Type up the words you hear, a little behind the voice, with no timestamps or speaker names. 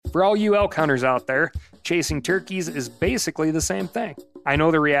For all you elk hunters out there, chasing turkeys is basically the same thing. I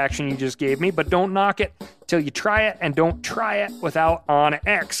know the reaction you just gave me, but don't knock it till you try it, and don't try it without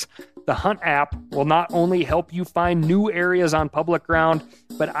OnX. The Hunt app will not only help you find new areas on public ground,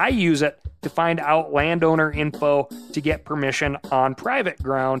 but I use it to find out landowner info to get permission on private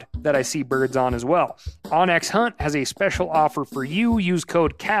ground that I see birds on as well. OnX Hunt has a special offer for you. Use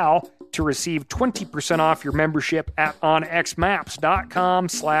code CAL to receive 20% off your membership at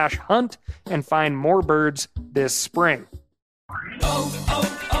onxmaps.com/hunt and find more birds this spring.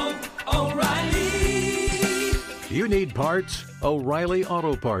 O'Reilly. You need parts? O'Reilly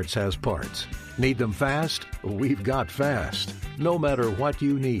Auto Parts has parts. Need them fast? We've got fast. No matter what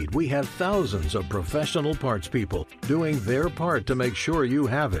you need, we have thousands of professional parts people doing their part to make sure you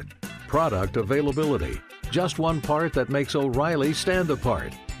have it. Product availability. Just one part that makes O'Reilly stand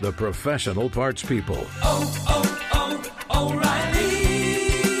apart. The professional parts people.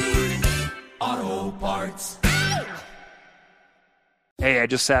 O'Reilly Auto Parts. Hey, I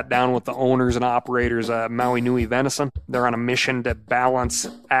just sat down with the owners and operators of Maui Nui Venison. They're on a mission to balance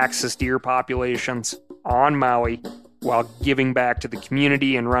axis deer populations on Maui while giving back to the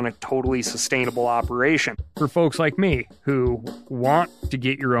community and run a totally sustainable operation. For folks like me who want to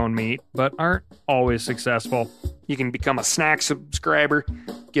get your own meat but aren't always successful, you can become a snack subscriber,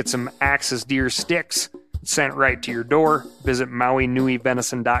 get some axis deer sticks sent right to your door. Visit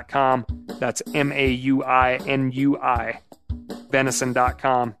MauiNuiVenison.com. That's MAUINUI.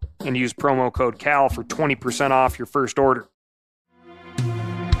 venison.com and use promo code CAL for 20% off your first order.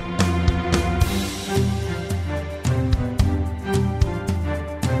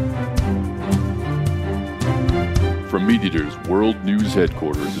 From MeatEater's World News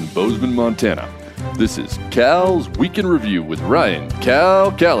Headquarters in Bozeman, Montana, this is Cal's Week in Review with Ryan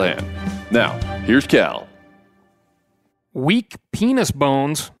Cal Callahan. Now, here's Cal. Weak penis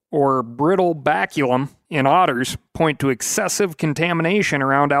bones, or brittle baculum, in otters point to excessive contamination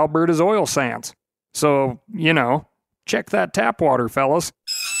around Alberta's oil sands. So, check that tap water, fellas.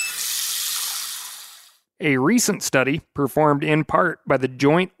 A recent study performed in part by the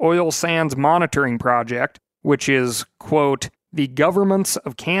Joint Oil Sands Monitoring Project, which is, quote, the governments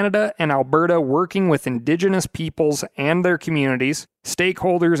of Canada and Alberta working with Indigenous peoples and their communities,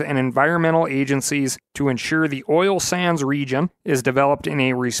 stakeholders, and environmental agencies to ensure the oil sands region is developed in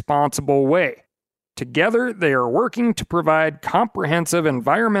a responsible way. Together, they are working to provide comprehensive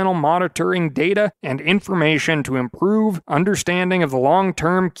environmental monitoring data and information to improve understanding of the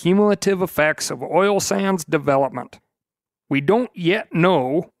long-term cumulative effects of oil sands development. We don't yet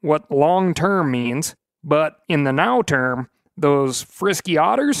know what long-term means, but in the now term, those frisky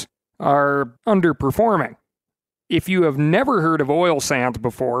otters are underperforming. If you have never heard of oil sands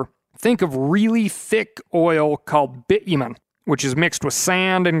before, think of really thick oil called bitumen, which is mixed with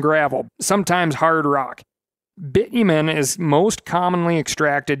sand and gravel, sometimes hard rock. Bitumen is most commonly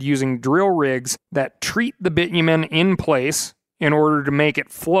extracted using drill rigs that treat the bitumen in place in order to make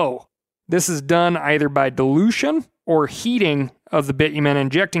it flow. This is done either by dilution or heating of the bitumen,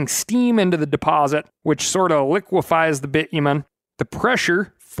 injecting steam into the deposit, which sort of liquefies the bitumen. The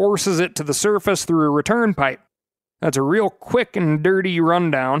pressure forces it to the surface through a return pipe. That's a real quick and dirty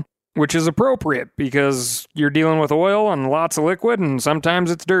rundown, which is appropriate because you're dealing with oil and lots of liquid, and sometimes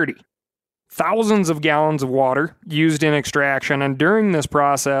it's dirty. Thousands of gallons of water used in extraction, and during this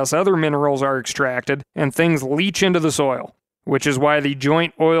process, other minerals are extracted and things leach into the soil, which is why the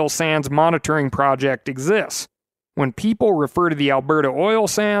Joint Oil Sands Monitoring Project exists. When people refer to the Alberta oil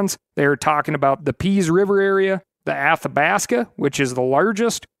sands, they are talking about the Peace River area, the Athabasca, which is the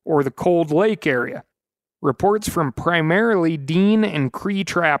largest, or the Cold Lake area. Reports from primarily Dean and Cree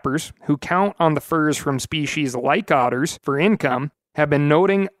trappers who count on the furs from species like otters for income have been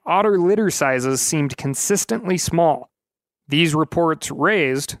noting otter litter sizes seemed consistently small. These reports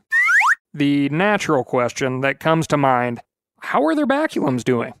raised the natural question that comes to mind: how are their baculums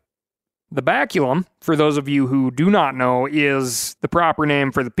doing? The baculum, for those of you who do not know, is the proper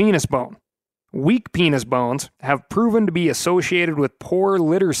name for the penis bone. Weak penis bones have proven to be associated with poor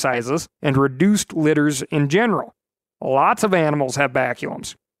litter sizes and reduced litters in general. Lots of animals have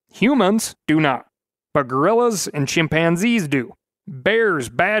baculums. Humans do not, but gorillas and chimpanzees do. Bears,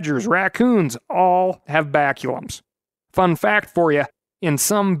 badgers, raccoons all have baculums. Fun fact for you, in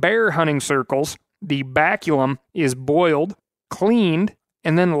some bear hunting circles, the baculum is boiled, cleaned,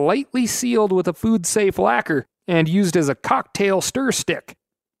 and then lightly sealed with a food-safe lacquer and used as a cocktail stir stick.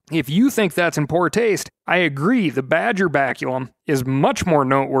 If you think that's in poor taste, I agree the badger baculum is much more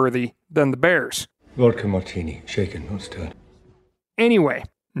noteworthy than the bear's. Vodka martini, shaken, not stirred. Anyway,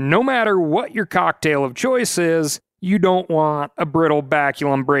 no matter what your cocktail of choice is, You don't want a brittle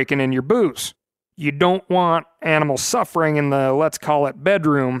baculum breaking in your booze. You don't want animals suffering in the, let's call it,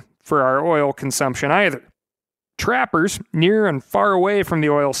 bedroom for our oil consumption either. Trappers, near and far away from the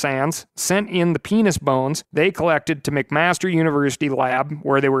oil sands, sent in the penis bones they collected to McMaster University lab,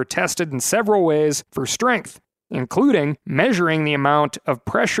 where they were tested in several ways for strength, including measuring the amount of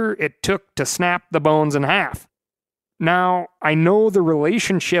pressure it took to snap the bones in half. Now, I know the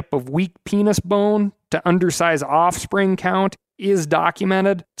relationship of weak penis bone to undersized offspring count is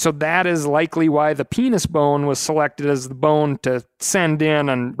documented, so that is likely why the penis bone was selected as the bone to send in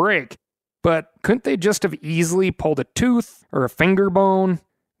and break. But couldn't they just have easily pulled a tooth or a finger bone?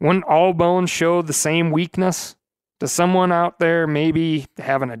 Wouldn't all bones show the same weakness? Does someone out there maybe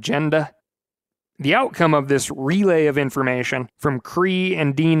have an agenda? The outcome of this relay of information from Cree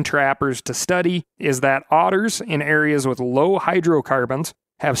and Dean trappers to study is that otters in areas with low hydrocarbons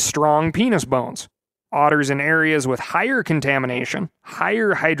have strong penis bones. Otters in areas with higher contamination,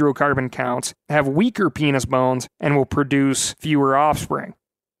 higher hydrocarbon counts, have weaker penis bones and will produce fewer offspring.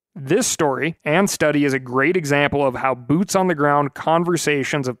 This story and study is a great example of how boots-on-the-ground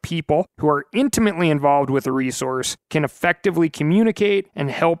conversations of people who are intimately involved with a resource can effectively communicate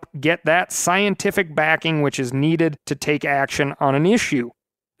and help get that scientific backing which is needed to take action on an issue,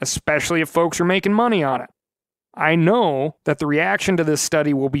 especially if folks are making money on it. I know that the reaction to this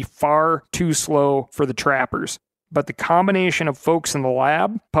study will be far too slow for the trappers, but the combination of folks in the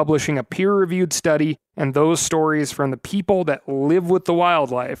lab publishing a peer-reviewed study and those stories from the people that live with the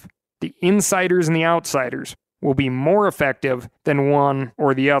wildlife, the insiders and the outsiders, will be more effective than one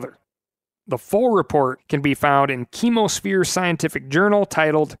or the other. The full report can be found in Chemosphere Scientific Journal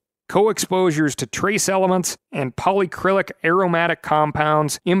titled Co-Exposures to Trace Elements and Polycrylic Aromatic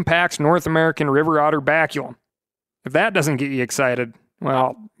Compounds Impacts North American River Otter Baculum. If that doesn't get you excited,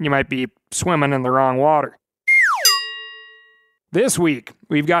 well, you might be swimming in the wrong water. This week,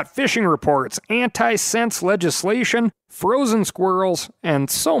 we've got fishing reports, anti-sense legislation, frozen squirrels, and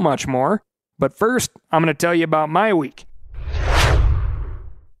so much more. But first, I'm going to tell you about my week.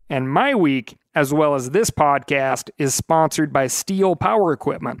 And my week, as well as this podcast, is sponsored by Steel Power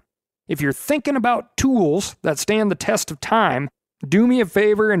Equipment. If you're thinking about tools that stand the test of time, do me a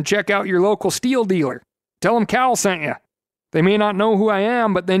favor and check out your local steel dealer. Tell them Cal sent you. They may not know who I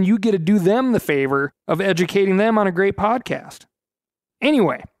am, but then you get to do them the favor of educating them on a great podcast.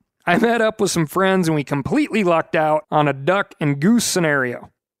 Anyway, I met up with some friends and we completely lucked out on a duck and goose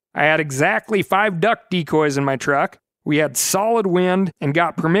scenario. I had exactly 5 duck decoys in my truck. We had solid wind and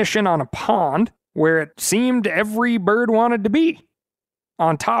got permission on a pond where it seemed every bird wanted to be.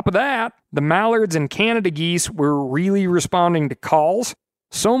 On top of that, the mallards and Canada geese were really responding to calls,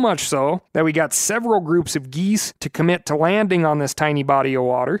 so much so that we got several groups of geese to commit to landing on this tiny body of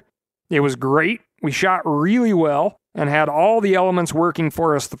water. It was great. We shot really well and had all the elements working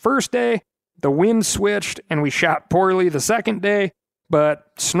for us the first day. The wind switched and we shot poorly the second day, but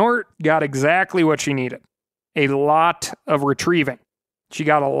Snort got exactly what she needed. A lot of retrieving. She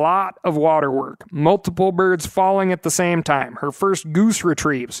got a lot of water work, multiple birds falling at the same time, her first goose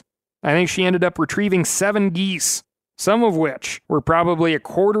retrieves. I think she ended up retrieving 7 geese, some of which were probably a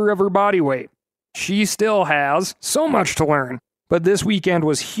quarter of her body weight. She still has so much to learn, but this weekend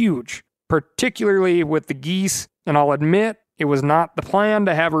was huge, particularly with the geese. And I'll admit, it was not the plan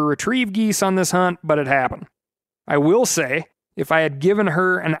to have her retrieve geese on this hunt, but it happened. I will say, if I had given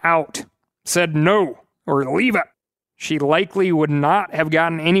her an out, said no, or leave it, she likely would not have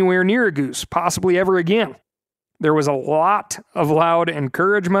gotten anywhere near a goose, possibly ever again. There was a lot of loud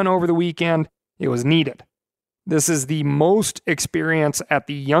encouragement over the weekend. It was needed. This is the most experience at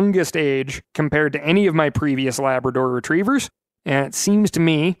the youngest age compared to any of my previous Labrador retrievers, and it seems to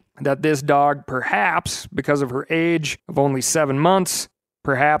me that this dog, perhaps because of her age of only 7 months,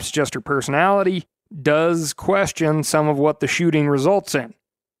 perhaps just her personality, does question some of what the shooting results in.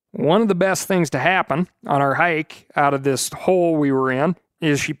 One of the best things to happen on our hike out of this hole we were in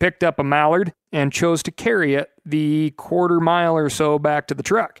is she picked up a mallard and chose to carry it the quarter mile or so back to the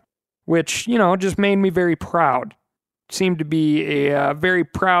truck, which, just made me very proud. Seemed to be a very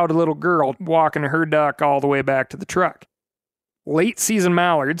proud little girl walking her duck all the way back to the truck. Late season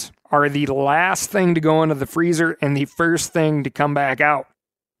mallards are the last thing to go into the freezer and the first thing to come back out.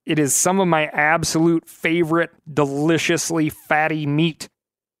 It is some of my absolute favorite, deliciously fatty meat.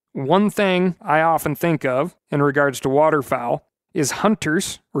 One thing I often think of in regards to waterfowl is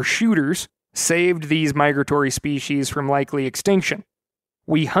hunters or shooters saved these migratory species from likely extinction.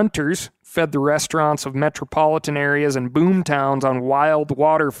 We hunters fed the restaurants of metropolitan areas and boom towns on wild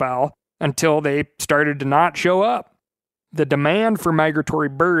waterfowl until they started to not show up. The demand for migratory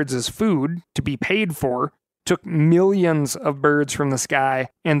birds as food to be paid for took millions of birds from the sky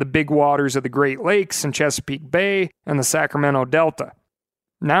and the big waters of the Great Lakes and Chesapeake Bay and the Sacramento Delta.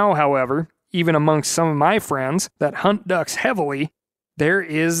 Now, however, even amongst some of my friends that hunt ducks heavily, there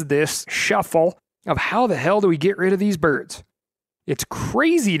is this shuffle of how the hell do we get rid of these birds? It's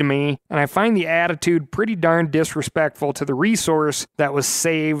crazy to me, and I find the attitude pretty darn disrespectful to the resource that was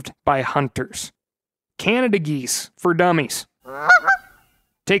saved by hunters. Canada geese for dummies.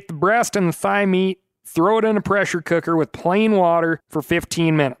 Take the breast and the thigh meat, throw it in a pressure cooker with plain water for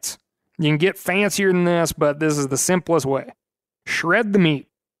 15 minutes. You can get fancier than this, but this is the simplest way. Shred the meat.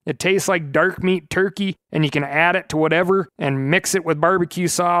 It tastes like dark meat turkey, and you can add it to whatever and mix it with barbecue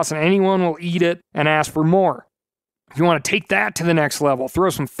sauce, and anyone will eat it and ask for more. If you want to take that to the next level, throw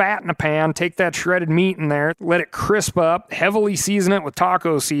some fat in a pan, take that shredded meat in there, let it crisp up, heavily season it with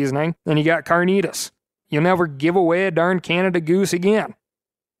taco seasoning, then you got carnitas. You'll never give away a darn Canada goose again.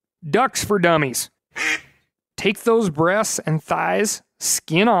 Ducks for dummies. Take those breasts and thighs,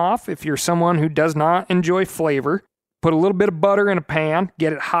 skin off if you're someone who does not enjoy flavor, put a little bit of butter in a pan,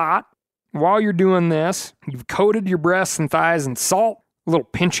 get it hot. While you're doing this, you've coated your breasts and thighs in salt, a little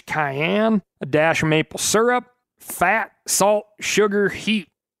pinch of cayenne, a dash of maple syrup, fat, salt, sugar, heat.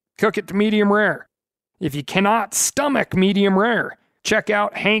 Cook it to medium rare. If you cannot stomach medium rare, check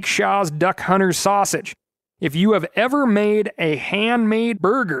out Hank Shaw's Duck Hunter's Sausage. If you have ever made a handmade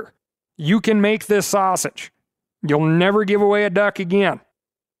burger, you can make this sausage. You'll never give away a duck again.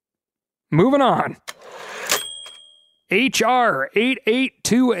 Moving on. H.R.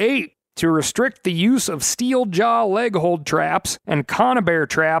 8828 to restrict the use of steel jaw leg hold traps and conibear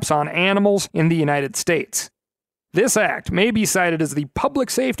traps on animals in the United States. This act may be cited as the Public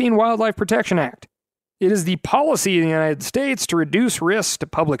Safety and Wildlife Protection Act. It is the policy of the United States to reduce risks to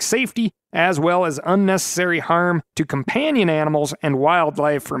public safety as well as unnecessary harm to companion animals and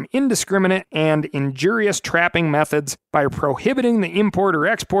wildlife from indiscriminate and injurious trapping methods by prohibiting the import or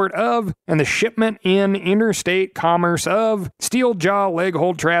export of and the shipment in interstate commerce of steel jaw leg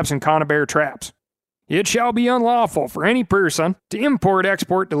hold traps and conibear traps. It shall be unlawful for any person to import,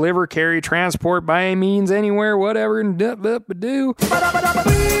 export, deliver, carry, transport by any means, anywhere, whatever, and do.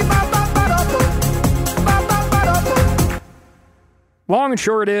 Long and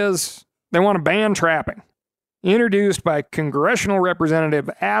short is, they want to ban trapping. Introduced by Congressional Representative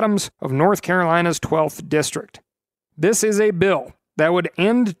Adams of North Carolina's 12th District. This is a bill that would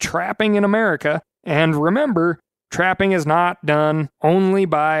end trapping in America, and remember, trapping is not done only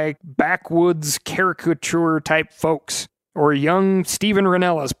by backwoods caricature type folks, or young Stephen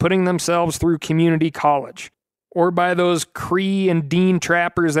Ranellas putting themselves through community college, or by those Cree and Dean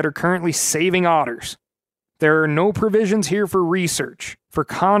trappers that are currently saving otters. There are no provisions here for research, for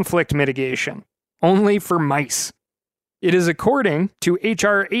conflict mitigation, only for mice. It is, according to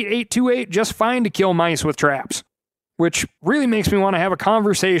H.R. 8828, just fine to kill mice with traps, which really makes me want to have a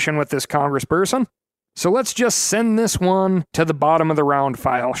conversation with this congressperson. So let's just send this one to the bottom of the round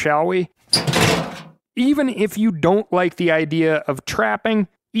file, shall we? Even if you don't like the idea of trapping,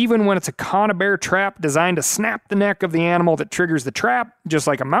 even when it's a conibear trap designed to snap the neck of the animal that triggers the trap, just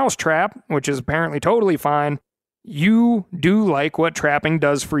like a mouse trap, which is apparently totally fine, you do like what trapping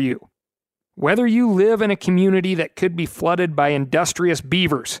does for you. Whether you live in a community that could be flooded by industrious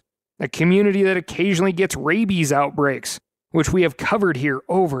beavers, a community that occasionally gets rabies outbreaks, which we have covered here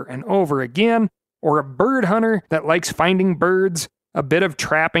over and over again, or a bird hunter that likes finding birds, a bit of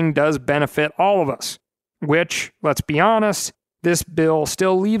trapping does benefit all of us. Which, let's be honest, this bill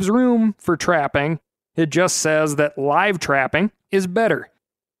still leaves room for trapping. It just says that live trapping is better.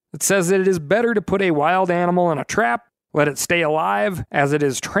 It says that it is better to put a wild animal in a trap, let it stay alive as it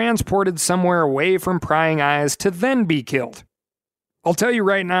is transported somewhere away from prying eyes to then be killed. I'll tell you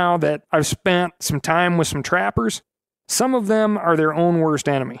right now that I've spent some time with some trappers. Some of them are their own worst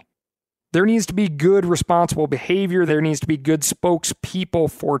enemy. There needs to be good, responsible behavior. There needs to be good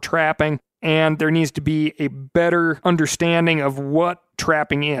spokespeople for trapping. And there needs to be a better understanding of what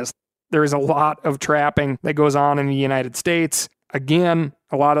trapping is. There is a lot of trapping that goes on in the United States. Again,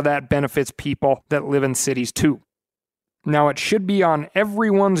 a lot of that benefits people that live in cities too. Now, it should be on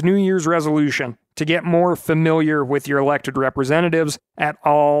everyone's New Year's resolution to get more familiar with your elected representatives at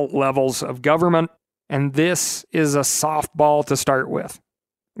all levels of government. And this is a softball to start with.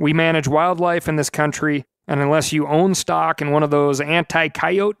 We manage wildlife in this country, and unless you own stock in one of those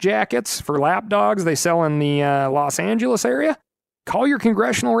anti-coyote jackets for lapdogs they sell in the Los Angeles area, call your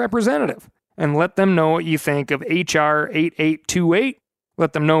congressional representative and let them know what you think of H.R. 8828.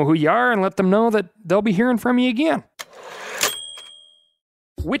 Let them know who you are and let them know that they'll be hearing from you again.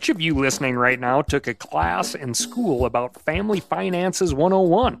 Which of you listening right now took a class in school about Family Finances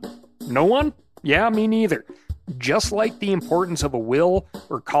 101? No one? Yeah, me neither. Just like the importance of a will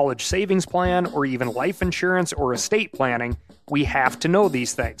or college savings plan or even life insurance or estate planning, we have to know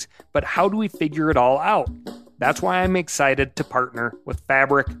these things. But how do we figure it all out? That's why I'm excited to partner with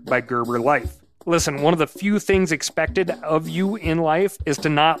Fabric by Gerber Life. Listen, one of the few things expected of you in life is to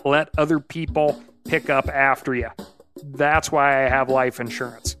not let other people pick up after you. That's why I have life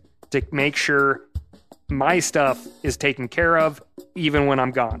insurance, to make sure my stuff is taken care of even when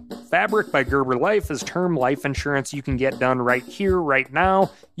I'm gone. Fabric by Gerber Life is term life insurance you can get done right here, right now.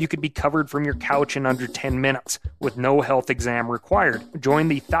 You could be covered from your couch in under 10 minutes with no health exam required. Join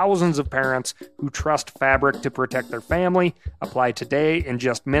the thousands of parents who trust Fabric to protect their family. Apply today in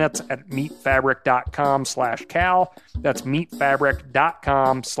just minutes at meetfabric.com/Cal. That's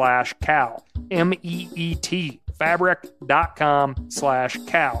meetfabric.com/Cal. MEET.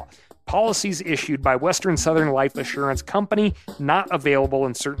 Fabric.com/Cal. Policies issued by Western Southern Life Assurance Company, not available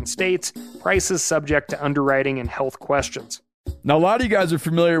in certain states. Prices subject to underwriting and health questions. Now, a lot of you guys are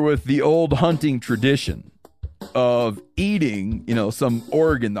familiar with the old hunting tradition of eating, some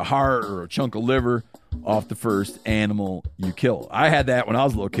organ, the heart or a chunk of liver off the first animal you kill. I had that when I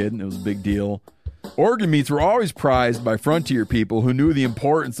was a little kid, and it was a big deal. Organ meats were always prized by frontier people who knew the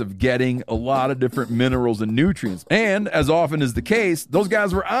importance of getting a lot of different minerals and nutrients. And as often is the case, those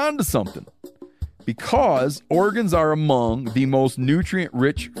guys were onto something, because organs are among the most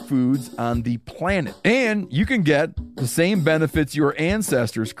nutrient-rich foods on the planet. And you can get the same benefits your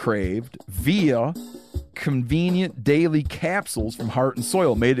ancestors craved via convenient daily capsules from Heart and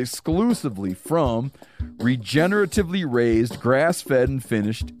Soil, made exclusively from regeneratively raised, grass-fed, and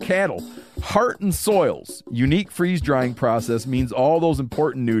finished cattle. Heart and Soil's unique freeze-drying process means all those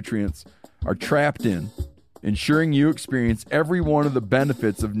important nutrients are trapped in, ensuring you experience every one of the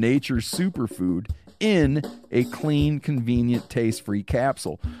benefits of nature's superfood in a clean, convenient, taste-free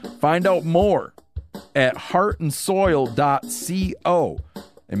capsule. Find out more at heartandsoil.co.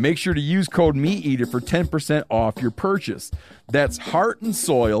 And make sure to use code MeatEater for 10% off your purchase. That's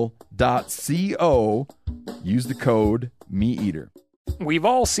heartandsoil.co. Use the code MeatEater. We've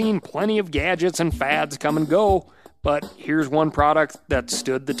all seen plenty of gadgets and fads come and go, but here's one product that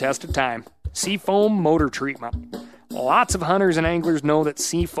stood the test of time. Seafoam Motor Treatment. Lots of hunters and anglers know that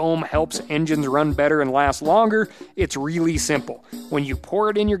Seafoam helps engines run better and last longer. It's really simple. When you pour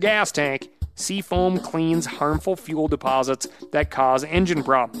it in your gas tank, Seafoam cleans harmful fuel deposits that cause engine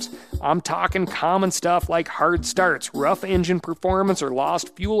problems. I'm talking common stuff like hard starts, rough engine performance, or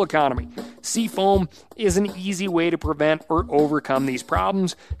lost fuel economy. Seafoam is an easy way to prevent or overcome these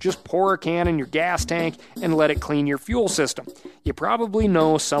problems. Just pour a can in your gas tank and let it clean your fuel system. You probably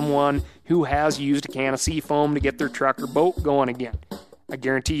know someone who has used a can of Seafoam to get their truck or boat going again. I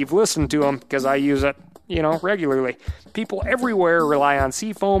guarantee you've listened to them, because I use it regularly. People everywhere rely on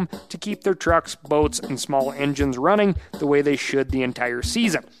Seafoam to keep their trucks, boats, and small engines running the way they should the entire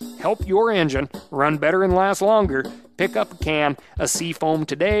season. Help your engine run better and last longer. Pick up a can of Seafoam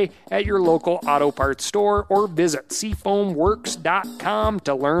today at your local auto parts store or visit seafoamworks.com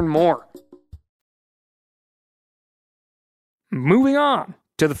to learn more. Moving on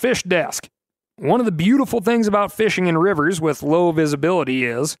to the fish desk. One of the beautiful things about fishing in rivers with low visibility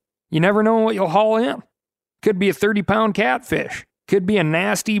is you never know what you'll haul in. Could be a 30-pound catfish. Could be a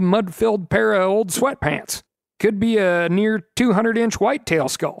nasty, mud-filled pair of old sweatpants. Could be a near 200-inch whitetail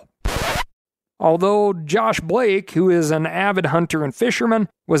skull. Although Josh Blake, who is an avid hunter and fisherman,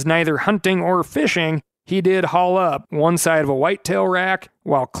 was neither hunting or fishing, he did haul up one side of a whitetail rack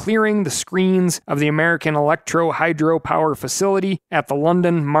while clearing the screens of the American Electro Hydropower facility at the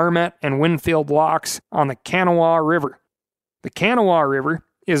London, Marmot, and Winfield locks on the Kanawha River. The Kanawha River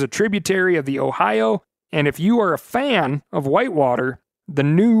is a tributary of the Ohio, and if you are a fan of whitewater, the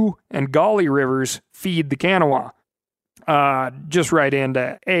New and Gauley rivers feed the Kanawha. Just write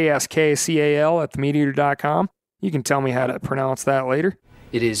into ASKCAL@themeateater.com. You can tell me how to pronounce that later.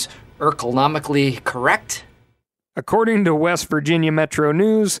 It is ergonomically correct. According to West Virginia Metro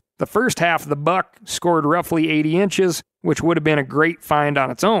News, the first half of the buck scored roughly 80 inches, which would have been a great find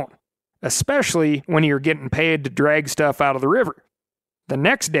on its own, especially when you're getting paid to drag stuff out of the river. The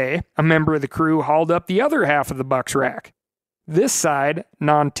next day, a member of the crew hauled up the other half of the buck's rack. This side,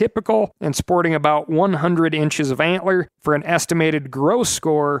 non-typical and sporting about 100 inches of antler for an estimated gross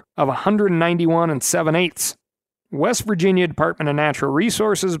score of 191 7/8. West Virginia Department of Natural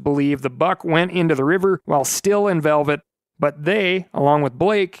Resources believe the buck went into the river while still in velvet, but they, along with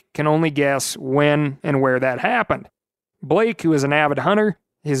Blake, can only guess when and where that happened. Blake, who is an avid hunter,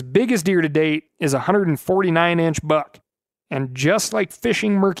 his biggest deer to date is a 149-inch buck. And just like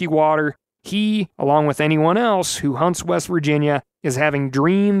fishing murky water, he, along with anyone else who hunts West Virginia, is having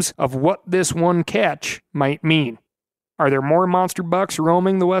dreams of what this one catch might mean. Are there more monster bucks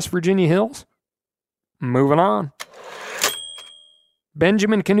roaming the West Virginia hills? Moving on.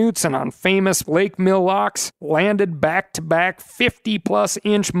 Benjamin Knudsen on famous Lake Mill Locks landed back-to-back 50-plus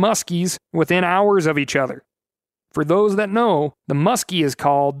inch muskies within hours of each other. For those that know, the muskie is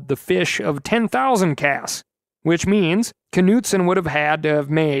called the fish of 10,000 casts, which means Knudsen would have had to have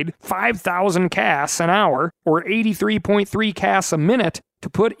made 5,000 casts an hour, or 83.3 casts a minute, to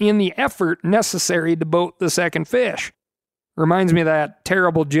put in the effort necessary to boat the second fish. Reminds me of that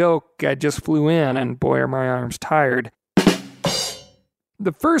terrible joke, I just flew in and boy are my arms tired.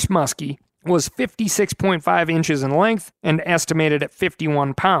 The first muskie was 56.5 inches in length and estimated at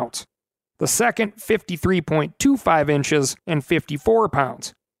 51 pounds. The second, 53.25 inches and 54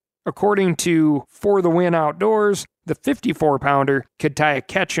 pounds. According to For the Win Outdoors, the 54-pounder could tie a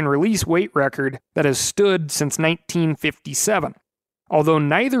catch and release weight record that has stood since 1957. Although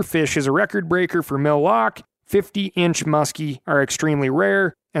neither fish is a record breaker for Mill Lock, 50-inch muskie are extremely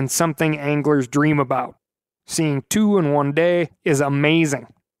rare and something anglers dream about. Seeing two in one day is amazing.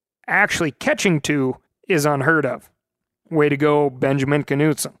 Actually catching two is unheard of. Way to go, Benjamin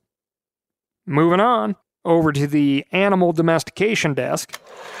Knudsen. Moving on, over to the Animal Domestication Desk.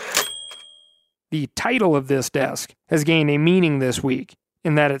 The title of this desk has gained a meaning this week,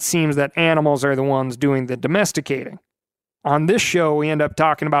 in that it seems that animals are the ones doing the domesticating. On this show, we end up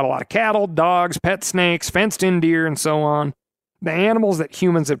talking about a lot of cattle, dogs, pet snakes, fenced-in deer, and so on. The animals that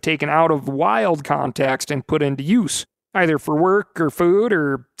humans have taken out of wild context and put into use, either for work or food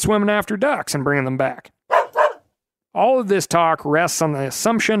or swimming after ducks and bringing them back. All of this talk rests on the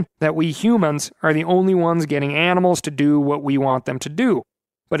assumption that we humans are the only ones getting animals to do what we want them to do,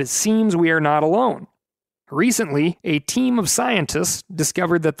 but it seems we are not alone. Recently, a team of scientists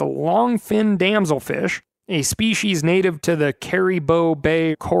discovered that the long-fin damselfish, a species native to the Caribou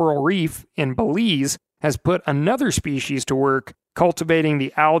Bay coral reef in Belize, has put another species to work cultivating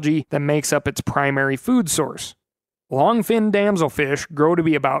the algae that makes up its primary food source. Longfin damselfish grow to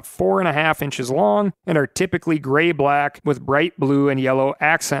be about 4.5 inches long and are typically gray-black with bright blue and yellow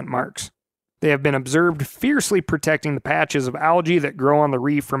accent marks. They have been observed fiercely protecting the patches of algae that grow on the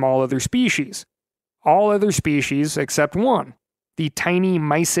reef from all other species. All other species except one, the tiny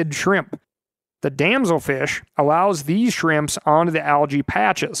mysid shrimp. The damselfish allows these shrimps onto the algae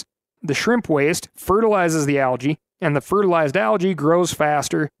patches. The shrimp waste fertilizes the algae, and the fertilized algae grows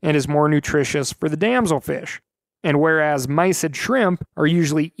faster and is more nutritious for the damselfish. And whereas mysid shrimp are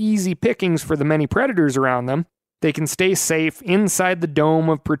usually easy pickings for the many predators around them, they can stay safe inside the dome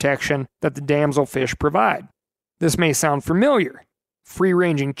of protection that the damselfish provide. This may sound familiar.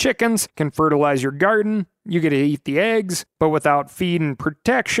 Free-ranging chickens can fertilize your garden, you get to eat the eggs, but without feed and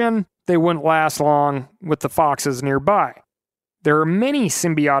protection, they wouldn't last long with the foxes nearby. There are many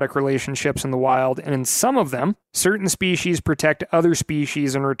symbiotic relationships in the wild, and in some of them, certain species protect other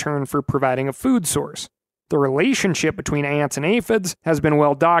species in return for providing a food source. The relationship between ants and aphids has been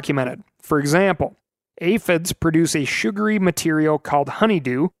well documented. For example, aphids produce a sugary material called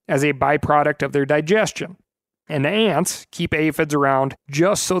honeydew as a byproduct of their digestion, and ants keep aphids around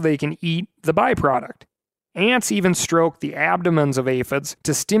just so they can eat the byproduct. Ants even stroke the abdomens of aphids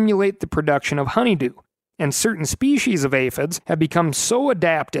to stimulate the production of honeydew. And certain species of aphids have become so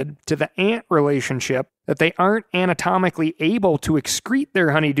adapted to the ant relationship that they aren't anatomically able to excrete their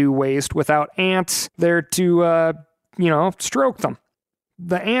honeydew waste without ants there to, stroke them.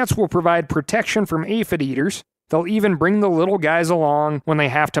 The ants will provide protection from aphid eaters. They'll even bring the little guys along when they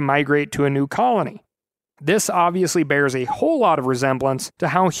have to migrate to a new colony. This obviously bears a whole lot of resemblance to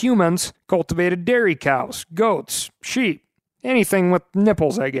how humans cultivated dairy cows, goats, sheep, anything with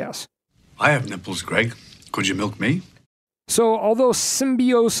nipples, I guess. I have nipples, Greg. Could you milk me? So, although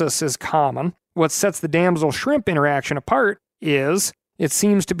symbiosis is common, what sets the damsel-shrimp interaction apart is it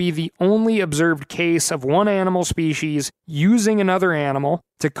seems to be the only observed case of one animal species using another animal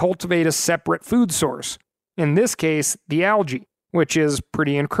to cultivate a separate food source. In this case, the algae, which is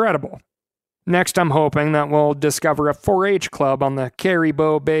pretty incredible. Next, I'm hoping that we'll discover a 4-H club on the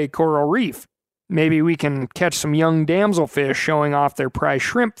Caribou Bay coral reef. Maybe we can catch some young damselfish showing off their prize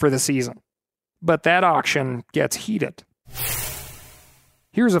shrimp for the season. But that auction gets heated.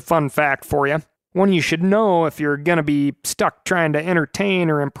 Here's a fun fact for you. One you should know if you're going to be stuck trying to entertain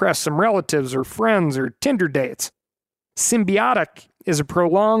or impress some relatives or friends or Tinder dates. Symbiotic is a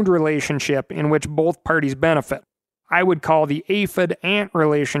prolonged relationship in which both parties benefit. I would call the aphid-ant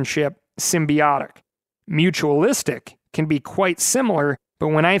relationship symbiotic. Mutualistic can be quite similar, but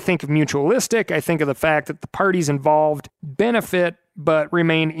when I think of mutualistic, I think of the fact that the parties involved benefit but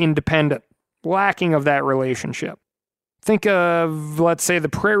remain independent, lacking of that relationship. Think of, let's say, the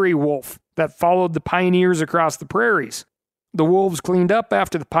prairie wolf that followed the pioneers across the prairies. The wolves cleaned up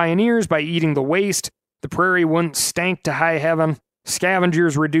after the pioneers by eating the waste. The prairie wouldn't stank to high heaven.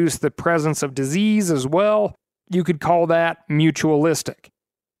 Scavengers reduced the presence of disease as well. You could call that mutualistic.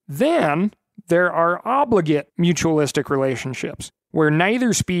 Then there are obligate mutualistic relationships, where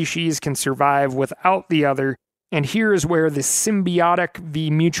neither species can survive without the other, and here is where the symbiotic v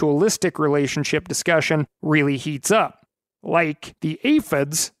mutualistic relationship discussion really heats up. Like the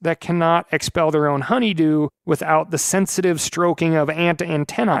aphids that cannot expel their own honeydew without the sensitive stroking of ant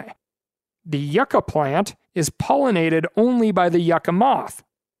antennae. The yucca plant is pollinated only by the yucca moth.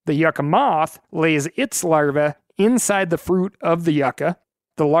 The yucca moth lays its larva inside the fruit of the yucca.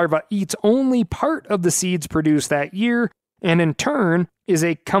 The larva eats only part of the seeds produced that year, and in turn is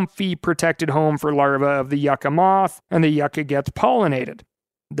a comfy, protected home for larvae of the yucca moth, and the yucca gets pollinated.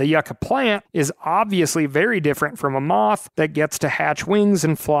 The yucca plant is obviously very different from a moth that gets to hatch wings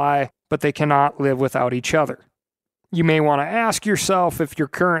and fly, but they cannot live without each other. You may want to ask yourself, if you're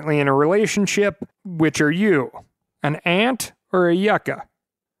currently in a relationship, which are you, an ant or a yucca?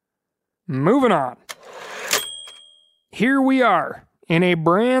 Moving on. Here we are in a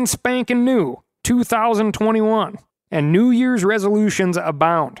brand spanking new 2021, and New Year's resolutions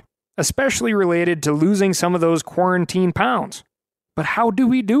abound, especially related to losing some of those quarantine pounds. But how do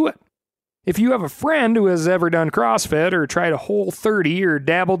we do it? If you have a friend who has ever done CrossFit or tried a Whole30 or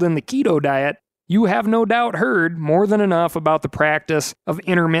dabbled in the keto diet, you have no doubt heard more than enough about the practice of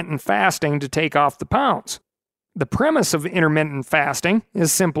intermittent fasting to take off the pounds. The premise of intermittent fasting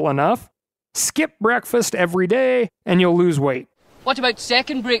is simple enough. Skip breakfast every day and you'll lose weight. What about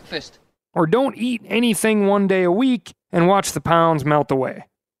second breakfast? Or don't eat anything one day a week and watch the pounds melt away.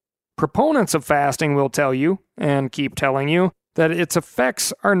 Proponents of fasting will tell you, and keep telling you, that its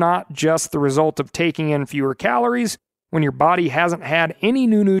effects are not just the result of taking in fewer calories. When your body hasn't had any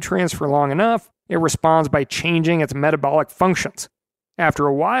new nutrients for long enough, it responds by changing its metabolic functions. After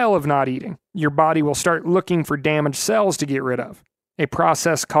a while of not eating, your body will start looking for damaged cells to get rid of, a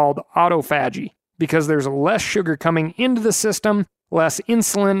process called autophagy. Because there's less sugar coming into the system, less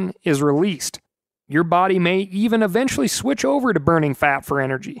insulin is released. Your body may even eventually switch over to burning fat for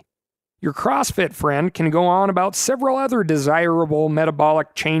energy. Your CrossFit friend can go on about several other desirable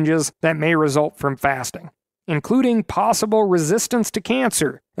metabolic changes that may result from fasting, including possible resistance to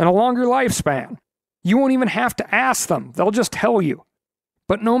cancer and a longer lifespan. You won't even have to ask them, they'll just tell you.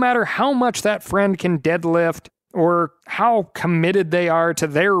 But no matter how much that friend can deadlift or how committed they are to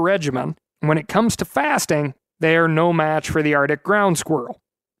their regimen, when it comes to fasting, they are no match for the Arctic ground squirrel.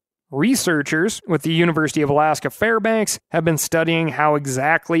 Researchers with the University of Alaska Fairbanks have been studying how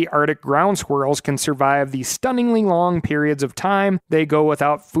exactly Arctic ground squirrels can survive the stunningly long periods of time they go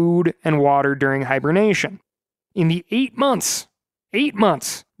without food and water during hibernation. In the 8 months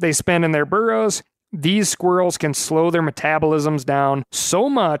they spend in their burrows, these squirrels can slow their metabolisms down so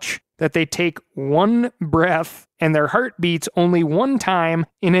much that they take one breath and their heart beats only one time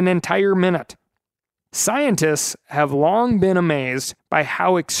in an entire minute. Scientists have long been amazed by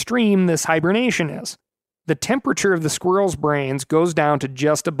how extreme this hibernation is. The temperature of the squirrels' brains goes down to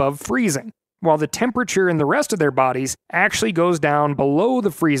just above freezing, while the temperature in the rest of their bodies actually goes down below the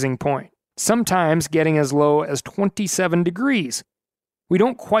freezing point, sometimes getting as low as 27 degrees. We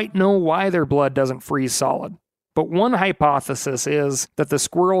don't quite know why their blood doesn't freeze solid, but one hypothesis is that the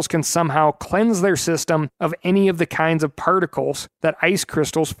squirrels can somehow cleanse their system of any of the kinds of particles that ice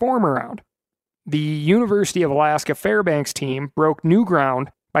crystals form around. The University of Alaska Fairbanks team broke new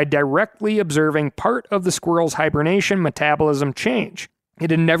ground by directly observing part of the squirrel's hibernation metabolism change. It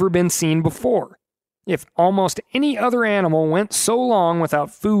had never been seen before. If almost any other animal went so long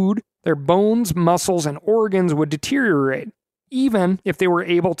without food, their bones, muscles, and organs would deteriorate. Even if they were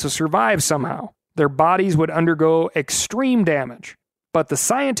able to survive somehow, their bodies would undergo extreme damage. But the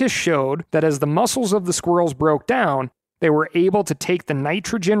scientists showed that as the muscles of the squirrels broke down, they were able to take the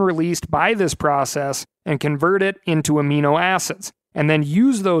nitrogen released by this process and convert it into amino acids, and then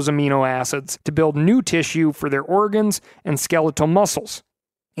use those amino acids to build new tissue for their organs and skeletal muscles.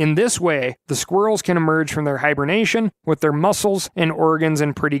 In this way, the squirrels can emerge from their hibernation with their muscles and organs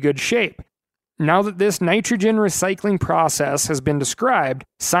in pretty good shape. Now that this nitrogen recycling process has been described,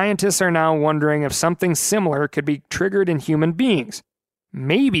 scientists are now wondering if something similar could be triggered in human beings.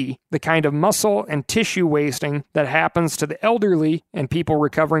 Maybe the kind of muscle and tissue wasting that happens to the elderly and people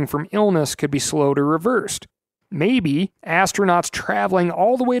recovering from illness could be slowed or reversed. Maybe astronauts traveling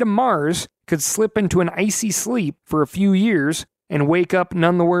all the way to Mars could slip into an icy sleep for a few years and wake up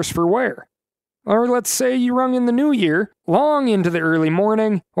none the worse for wear. Or let's say you rung in the new year, long into the early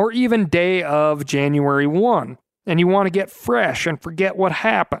morning, or even day of January 1. and you want to get fresh and forget what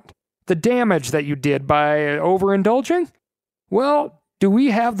happened, the damage that you did by overindulging? Well, do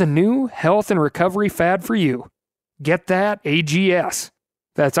we have the new health and recovery fad for you? Get that AGS.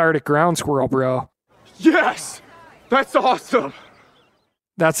 That's Arctic ground squirrel, bro. Yes! That's awesome!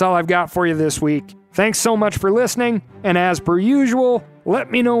 That's all I've got for you this week. Thanks so much for listening, and as per usual,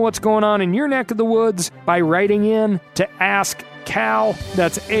 let me know what's going on in your neck of the woods by writing in to Ask Cal,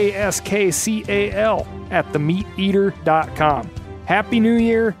 that's ASKCAL, at themeateater.com. Happy New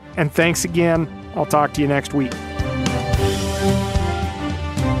Year, and thanks again. I'll talk to you next week.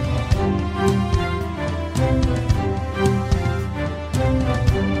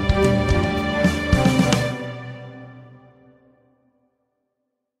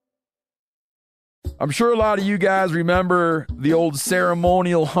 I'm sure a lot of you guys remember the old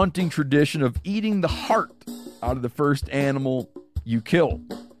ceremonial hunting tradition of eating the heart out of the first animal you kill.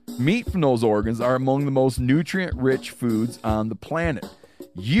 Meat from those organs are among the most nutrient-rich foods on the planet.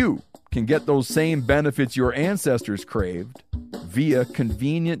 You can get those same benefits your ancestors craved via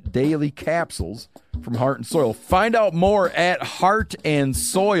convenient daily capsules from Heart and Soil. Find out more at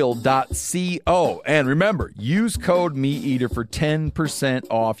heartandsoil.co. And remember, use code MeatEater for 10%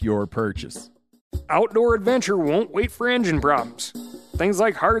 off your purchase. Outdoor adventure won't wait for engine problems. Things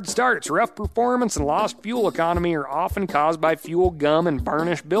like hard starts, rough performance, and lost fuel economy are often caused by fuel gum and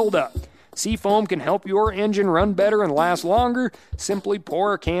varnish buildup. Seafoam can help your engine run better and last longer. Simply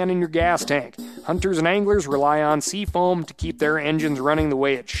pour a can in your gas tank. Hunters and anglers rely on Seafoam to keep their engines running the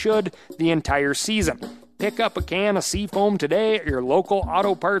way it should the entire season. Pick up a can of Seafoam today at your local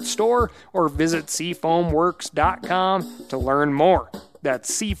auto parts store or visit SeafoamWorks.com to learn more.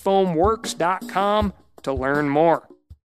 That's SeafoamWorks.com to learn more.